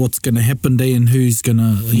about what's going to happen there and who's going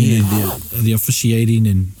to, the officiating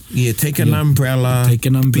and... Yeah, take an umbrella, be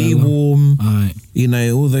umbrella. warm, Aye.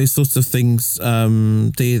 all those sorts of things.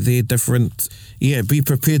 They're different. Yeah, be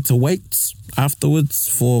prepared to wait afterwards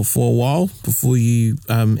for a while before you...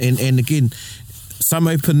 And again, some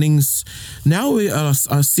openings... Now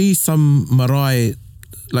I see some marae,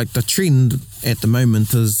 like the trend at the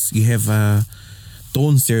moment is you have a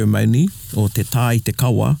dawn ceremony, or te tai, te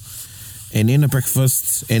kawa, and then a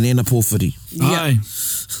breakfast, and then a pōwhiri. Aye.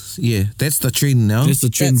 Yeah, that's the trend now. That's the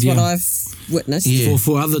trend, That's what I've witnessed. Yeah.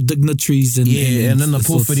 For other dignitaries and... and then the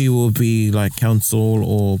pōwhiri will be like council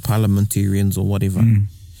or parliamentarians or whatever.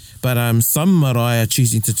 But some marae are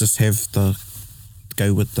choosing to just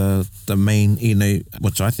go with the main,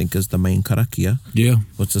 which I think is the main karakia. Yeah.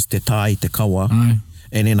 Which is te tai, te kawa. Aye.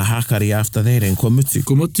 And then a hakari after that, and kua mutu.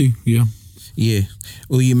 Kua mutu, yeah. Yeah.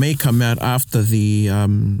 Or you may come out after the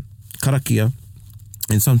karakia,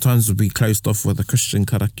 and sometimes will be closed off with a Christian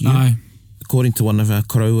karakia. Aye. According to one of our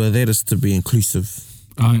koroua, that is to be inclusive.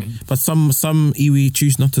 Aye. But some iwi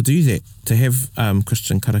choose not to do that, to have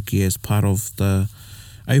Christian karakia as part of the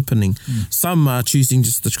opening. Some are choosing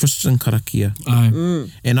just the Christian karakia.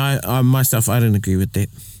 Aye. And I myself, I don't agree with that.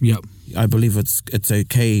 Yep. I believe it's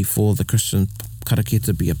okay for the Christian karakia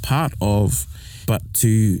to be a part of, but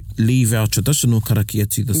to leave our traditional karakia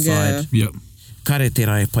to the side. Yep. Kare te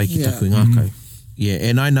rai pai ki taku ngākau. Yeah,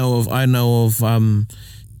 and I know of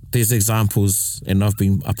there's examples, and I've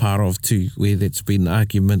been a part of too, where there's been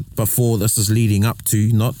argument before this is leading up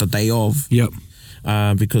to, not the day of. Yep.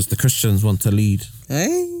 Because the Christians want to lead.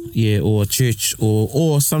 Hey? Yeah, or a church,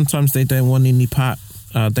 or sometimes they don't want any part,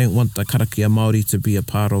 don't want the karakia Māori to be a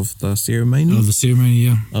part of the ceremony. Of the ceremony,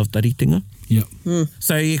 yeah. Of the ritinga. Yep.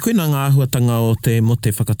 So, koina ngā āhuatanga mo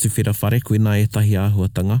te whakatuwhera whare, koina e tahi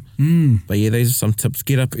āhuatanga. But yeah, those are some tips.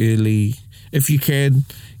 Get up early. If you can,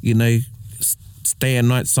 stay a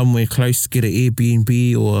night somewhere close, get an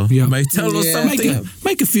Airbnb or motel or something.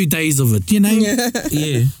 Make a few days of it,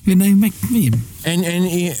 Yeah. And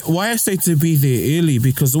why I say to be there early,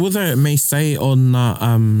 because although it may say on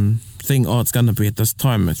the thing, it's going to be at this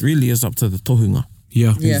time, it really is up to the tohunga.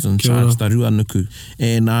 Yeah. Who's in charge, the ruanuku.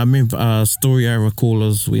 And I remember a story I recall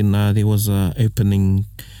is when there was an opening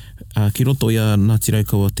ki roto ia Ngāti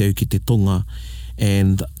Raukawa te au ki te tonga,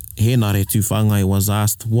 and Henare Tūwhāngai was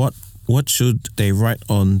asked what should they write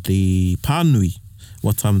on the pānui,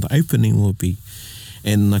 what time the opening will be.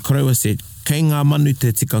 And the koroua said, kei ngā manu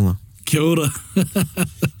te tikanga. Kia ora.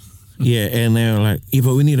 Yeah, and they were like,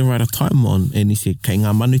 but we need to write a time on. And he said, kei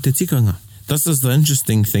ngā manu te tikanga. This is the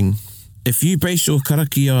interesting thing. If you base your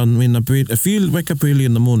karakia on when if you wake up early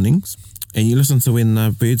in the mornings and you listen to when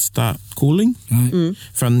the birds start calling,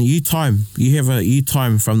 from the you have a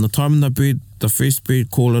time from the time the first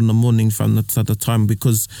bird call in the morning from the time,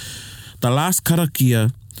 because the last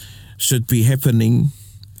karakia should be happening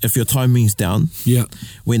if your timing's down,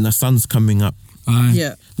 when the sun's coming up.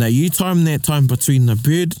 Yeah. Now you time that time between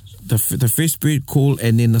the first bird call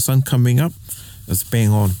and then the sun coming up, it's bang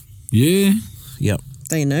on. Yeah. Yep.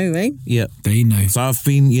 They know, eh? Yeah. They know. So I've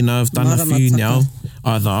been, I've done a few now.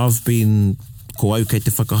 Either I've been ko au kei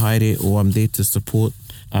te whakahaere, or I'm there to support.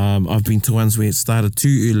 I've been to ones where it started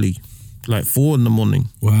too early, like 4 in the morning.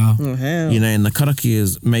 Wow. Oh, hell. And the karakia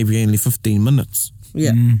is maybe only 15 minutes.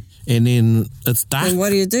 Yeah. And then it's dark. And what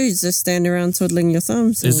do? Just stand around twiddling your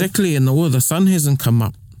thumbs? Or? Exactly. And the sun hasn't come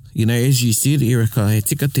up. As you said, Erika, he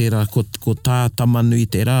tika te rā, ko tā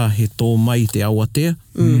tamanui te rā, he tō mai te awatea,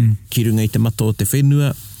 ki runga I te mata o te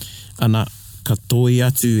whenua, ana ka toi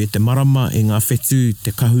atu e te marama, e ngā whetū,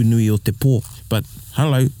 te kahunui o te pō. But,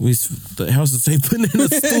 hello, the house is open and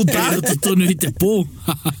it's still dark. Te tonu I te pō.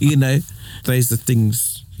 Those are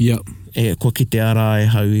things. Yep. Ko ki te ara e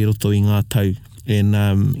hau I roto I ngā tau. And,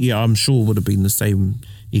 I'm sure it would have been the same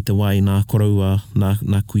I te wai nā koroua,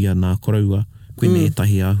 nā kuia nā koroua, koene e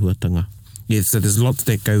tahi āhuatanga. Yeah, so there's lots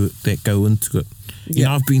that go into it. You Yeah.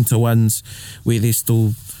 know, I've been to ones where they're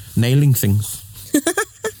still nailing things.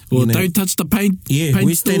 Well, You know, don't touch the paint. Yeah,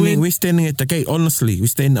 Paint's still wet. we're standing at the gate. Honestly,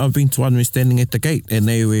 I've been to one. We're standing at the gate, and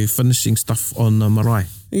they were finishing stuff on the marae.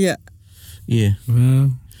 Yeah. Yeah.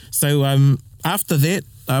 Well, So after that,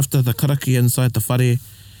 after the karakia inside the whare,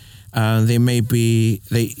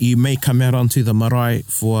 you may come out onto the marae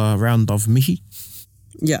for a round of mihi.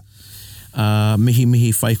 Yeah. Mihi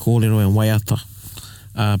whai kōrero and waiata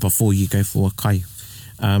before you go for a kai.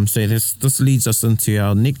 So this leads us into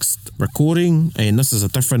our next recording, and this is a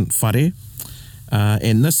different whare.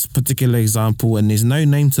 In this particular example, and there's no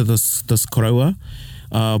name to this koroa,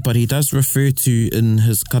 but he does refer to in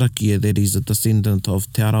his karakia that he's a descendant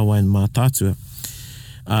of Te Arawa and Mātātua.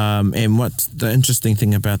 And what the interesting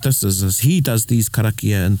thing about this is he does these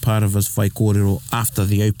karakia in part of his whai kōrero after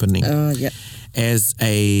the opening Yeah. as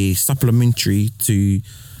a supplementary to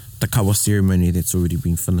the kawa ceremony that's already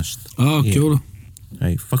been finished. oh, Yeah. kia ora.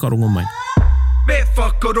 Hey, whakarongo mai. Me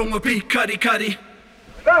whakarongo pi kari kari.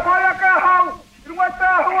 Te whai a ka hau, i runga te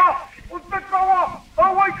ahua, o te kawa, a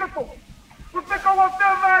waikato. O te kawa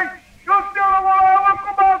tēnei, i o te arawa e wako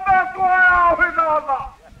mā tātua e ao he nāna.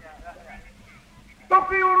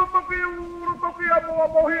 Toki uru, toki a mua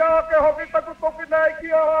mohi a ke hoki taku toki nei ki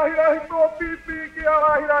a rahirahi tō pipi, ki a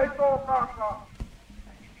rahirahi tō kāka.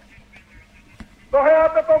 No he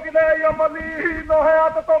ata toki nei a manihi, no he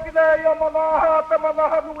ata toki nei a manaha, te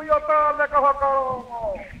manaha nui o tāne ka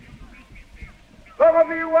whakarongo. Ranga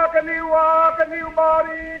niua, ke niu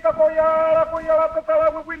maari, ka koiara te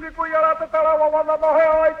tala, wiwini koiara te tala, wawana no he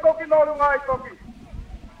ai toki no runga ai toki.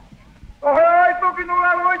 No he ai toki no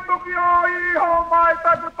ero ai toki o iho mai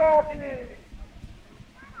taku toki.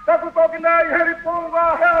 Taku toki nei heri punga,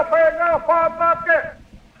 hea whenga, whanake.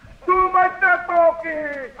 Tu mai te toki.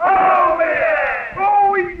 Oh yeah!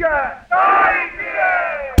 Oh yeah!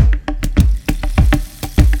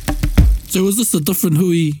 So was this a different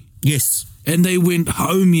hui? Yes. And they went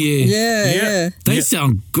home, yeah. Yeah. They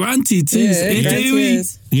sound grunty too. Yeah, Eh, yeah. Hui?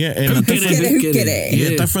 Yeah, and a Who get different, it? Who get it?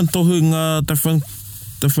 yeah, different tohunga,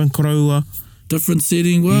 different koroua. Different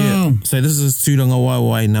setting, wow. Yeah. So this is Tūranga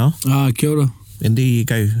Waiwai now. Ah, kia ora. And there you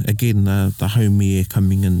go, again, the haumie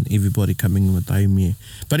coming in, everybody coming in with the haumie.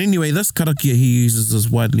 But anyway, this karakia he uses is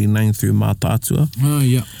widely known through Mātātua. Oh,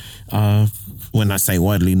 yeah. When I say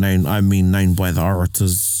widely known, I mean known by the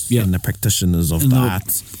orators Yeah. and the practitioners of In the the-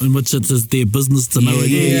 arts. In which it is their business to know it.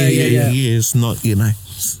 Yeah, it's not,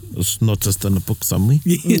 it's not just in a book somewhere.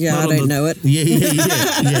 Yeah, I don't know it. Yeah,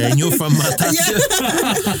 and you're from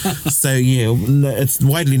Mātātua. So, yeah, it's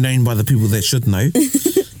widely known by the people that should know.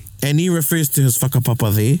 And he refers to his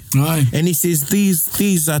whakapapa there. Aye. And he says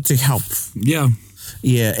these are to help. Yeah.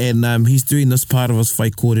 Yeah, and he's doing this part of his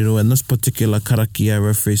whai kōrero, and this particular karakia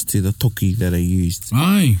refers to the toki that are used.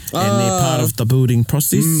 Aye. And they're part of the building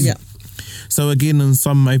process. Yeah. So again, in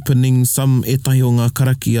some openings, some etahi o ngā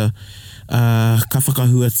karakia, ka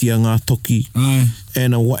whakahuatia ngā toki. Aye.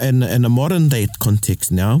 And in a modern day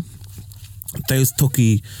context now, those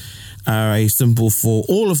toki are a symbol for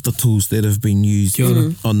all of the tools that have been used Kia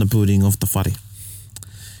ora. on the building of the whare.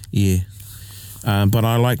 Yeah. But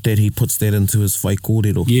I like that he puts that into his whai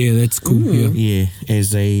kōrero. Yeah, that's cool. Yeah. Yeah,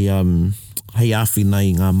 as a hei awhi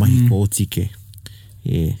nei ngā mahi ko tike.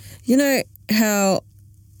 Yeah. You know how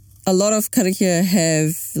a lot of karakia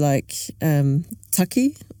have like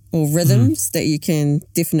taki or rhythms that you can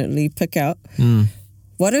definitely pick out.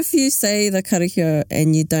 What if you say the karakia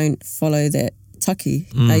and you don't follow that taki?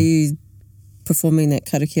 Are you performing that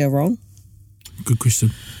karakia wrong? Good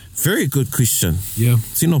question. Very good question. Yeah.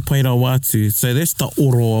 Tino paira wātu. So that's the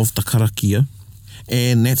oro of the karakia,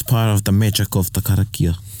 and that's part of the magic of the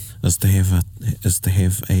karakia, is to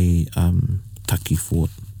have a taki for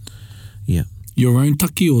it. Yeah. Your own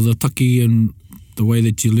taki or the taki in the way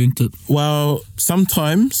that you learnt it? Well,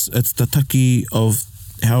 sometimes it's the taki of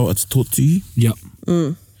how it's taught to you. Yeah.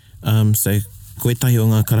 So koe tahi o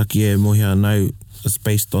ngā karakia e mohi anau is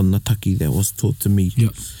based on the taki that was taught to me. Yeah.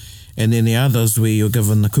 And then the others where you're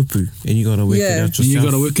given the kupu and you got to work it Yeah. out yourself. And you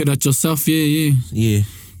got to work it out yourself. Yeah. Yeah.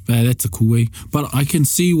 That's a cool way. But I can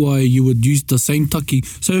see why you would use the same taki.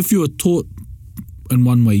 So if you were taught in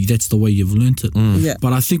one way, that's the way you've learnt it. Yeah.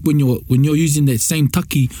 But I think when you're using that same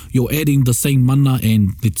taki, you're adding the same mana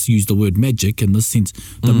and let's use the word magic in this sense,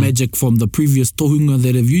 the magic from the previous tohunga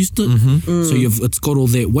that have used it. So it's got all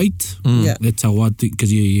that weight. Yeah. That's how I think,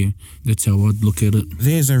 because that's how I'd look at it.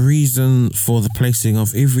 There's a reason for the placing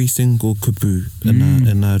of every single kupu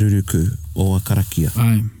in a ruruku or a karakia.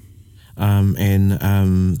 Aye. And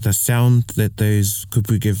the sound that those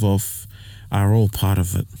kupu give off are all part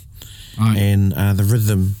of it. Aye. And the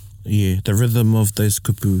rhythm the rhythm of those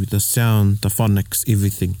kupu, the sound, the phonics,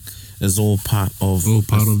 everything is all part of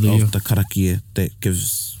the karakia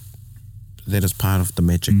that is part of the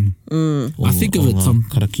magic. I think of it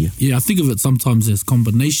I think of it sometimes as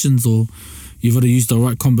combinations, or you've got to use the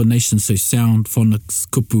right combination, so sound, phonics,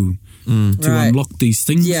 kupu, to unlock these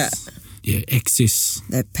things. Access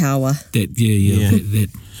that power. That.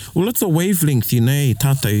 Well, it's a wavelength, you know,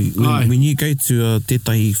 tātou. When you go to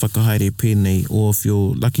tētahi whakahaere pēnei, or if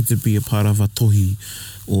you're lucky to be a part of a tohi,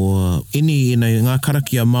 or any, you know, ngā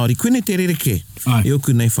karakia Māori, koene te rereke, e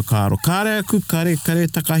oku nei whakaaro. Kāre aku, kāre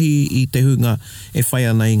takahi I te hunga e whai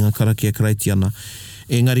ana I ngā karakia karaitiana.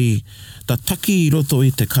 Engari, ta taki I roto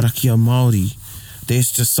I te karakia Māori,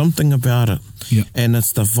 there's just something about it. And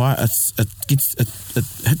it's it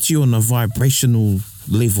hits you on a vibrational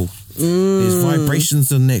level. There's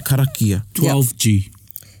vibrations in that karakia. 12G.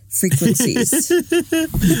 Frequencies.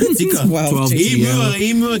 Tika, 12G.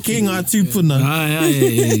 I mua ke ngā tūpuna. And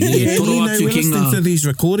we're listening to these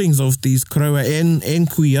recordings of these karaua and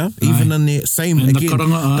kuia, even in the same, and again,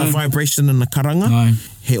 the vibration in the karanga.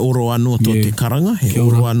 He oro anō tō te karanga, he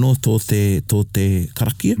oro anō tō te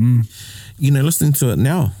karakia. You know, listening to it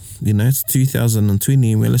now, you know, it's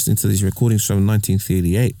 2020 and we're listening to these recordings from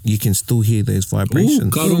 1938. You can still hear those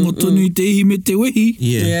vibrations. Ka rongo tonu te ihi me te wehi.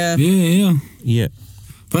 Yeah.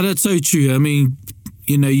 But it's so true. I mean,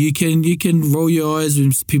 you know, you can roll your eyes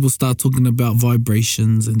when people start talking about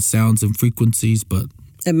vibrations and sounds and frequencies, but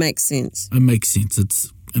it makes sense. It makes sense.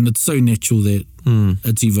 It's so natural that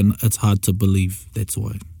it's hard to believe. That's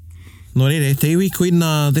why. No rere, te iwi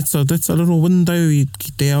koina, that's a little window I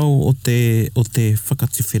ki te ao o te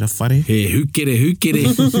whakatiwhera whare. He, hukere.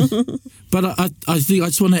 But I think I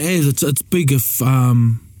just want to add, it's big if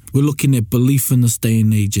we're looking at belief in this day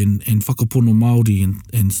and age and whakapono Māori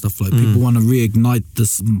and stuff like people want to reignite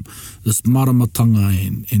this maramatanga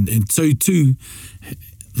and so too,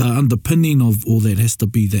 the underpinning of all that has to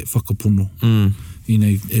be that whakapono. You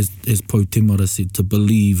know, as Po Temara said, to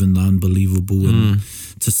believe in the unbelievable and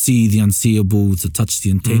to see the unseeable, to touch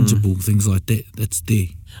the intangible, things like that, that's there.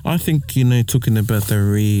 I think, you know, talking about the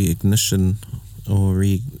reignition or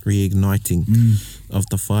reigniting of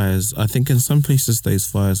the fires, I think in some places those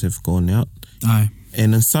fires have gone out.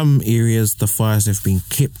 And in some areas the fires have been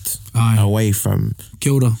kept away from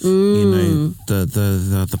Kia ora. You know,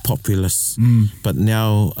 the populace. But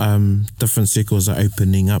now different circles are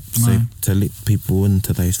opening up so to let people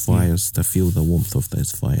into those fires, to feel the warmth of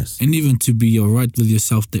those fires. And even to be alright with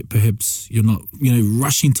yourself that perhaps you're not, you know,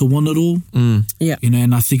 rushing to want it all. You know,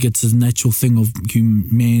 and I think it's a natural thing of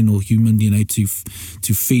man or human, you know, to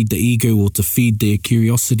feed the ego or to feed their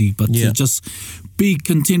curiosity, but to just be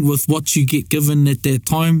content with what you get given at that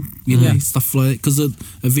time, you know, stuff like that, because it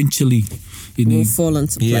eventually, you know, will fall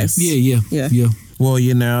into place. Yeah. Well,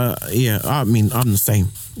 you know, I mean, I'm the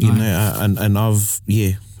same, you know, and I've,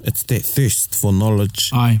 it's that thirst for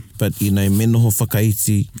knowledge. But, you know, me noho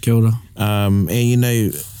whakaiti. Kia ora. And, you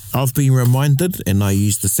know, I've been reminded, and I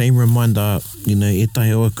use the same reminder, you know, e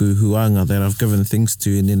tahi o aku huanga that I've given things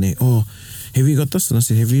to, and then have you got this? And I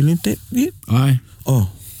said, have you learnt that yet?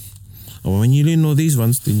 Oh, when you learn all these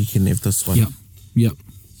ones, then you can have this one. Yep.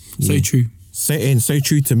 So true. So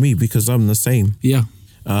true to me, because I'm the same.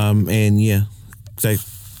 And so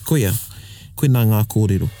koia ngā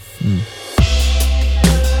kōrero.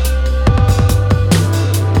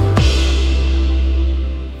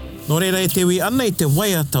 Nō reira e te wi ana I te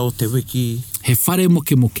waiata o te wiki. He whare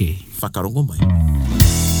moke moke. Whakarongo mai.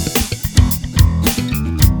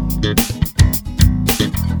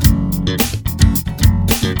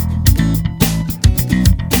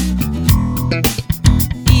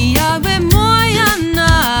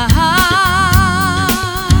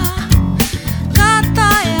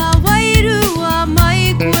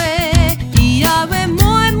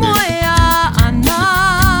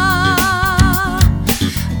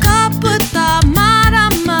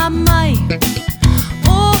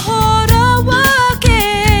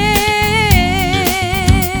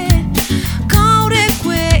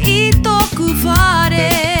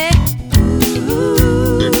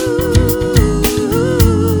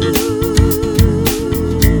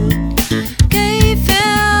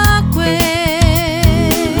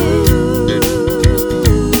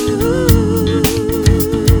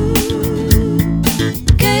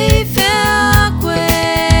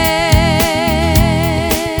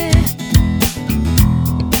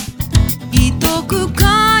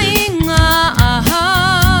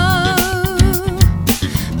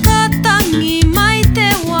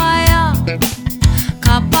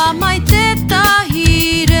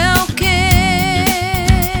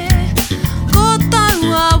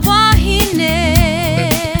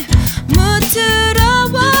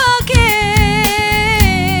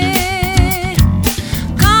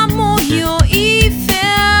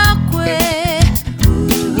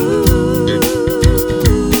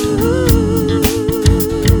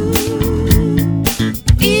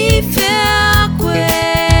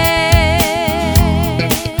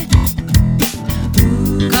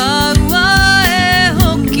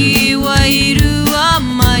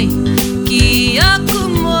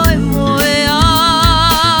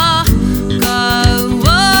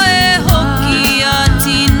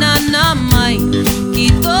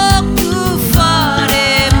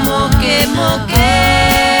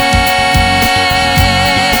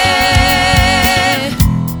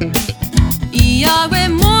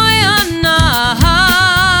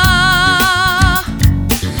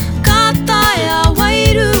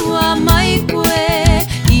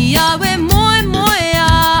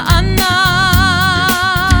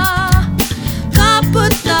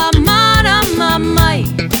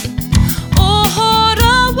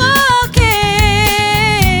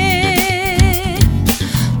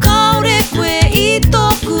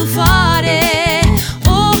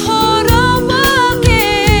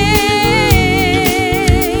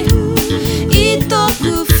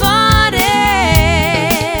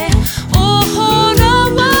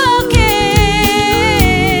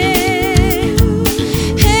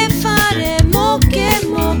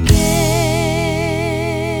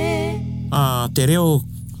 te reo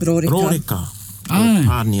rōreka. Ai.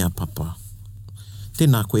 Pānia papa.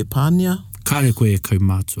 Tēnā koe pānia. Kare koe kau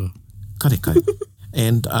mātua. Kare kau.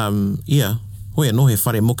 And, yeah, hoi anō he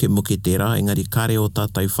whare moke moke tērā, engari kare o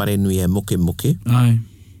tātou whare nui e moke moke. Ai.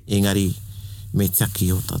 Engari me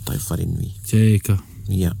tiaki o tātou whare nui. Te eka.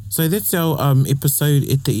 Yeah. So that's our episode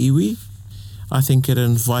e te iwi. I think it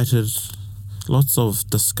invited lots of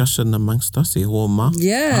discussion amongst us, e hoa mā.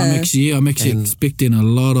 Yeah. I'm actually expecting a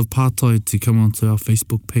lot of pātai to come onto our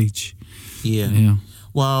Facebook page. Yeah.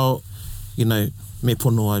 Well, you know, me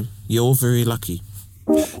pono au, you're all very lucky.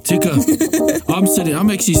 Tika, I'm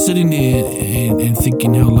actually sitting there and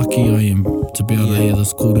thinking how lucky I am to be able to hear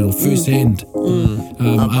this kōrero firsthand,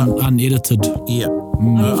 unedited. Yeah.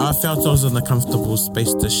 I felt I was in a comfortable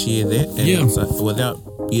space to share that. And without,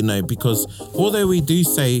 you know, because although we do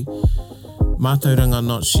say mātauranga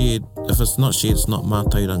not shared, if it's not shared, it's not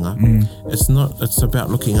mātauranga. It's about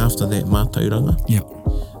looking after that mātauranga. Yeah.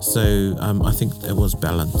 So I think it was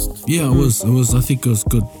balanced. Yeah, it was. I think it was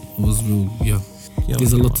good. It was real,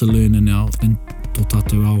 There's a lot to learn in tō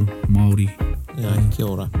tātou ao Māori. Yeah, kia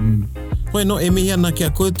ora. Hoi no, e mihi ana kia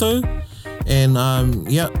koutou. And,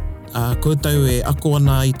 koutou e ako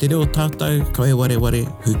ana i te reo tātou, ka e ware,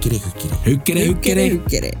 hukere.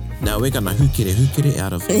 Now we're gonna hukere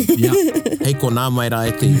out of it. Yeah. Hei ko nā mai rā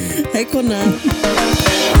e te iwi. Hei ko nā.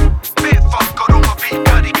 Bit whakaronga, bit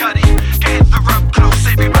kari. Gather up close,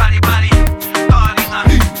 everybody, buddy.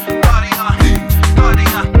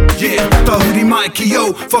 Taringa. Yeah, tahuri mai ki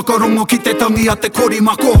au. Whakarongo ki te tangi a te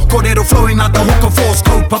korimako. Kōrero flowing at the hooker force.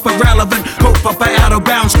 Kaupapa relevant, kaupapa out of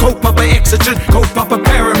bounds. Kaupapa exigent, kaupapa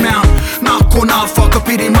paramount. Nā ko nā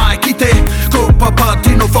whakapiri mai ki te kaupapa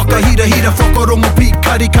tino whakahira. Whakarongo pi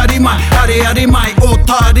kari mai. Hare mai, o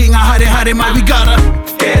taringa hare mai. We gotta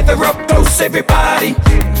gather up close, everybody.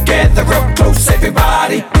 Gather up close,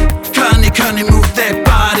 everybody. Kani move that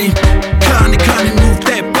body. Kani move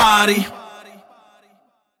that body.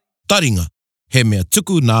 Taringa, he mea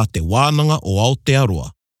tuku nā te wānanga o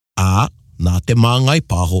Aotearoa, nā te māngai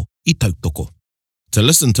pāho I tautoko. To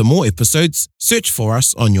listen to more episodes, search for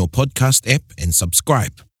us on your podcast app and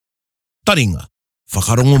subscribe. Taringa,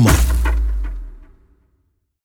 whakarongo mai.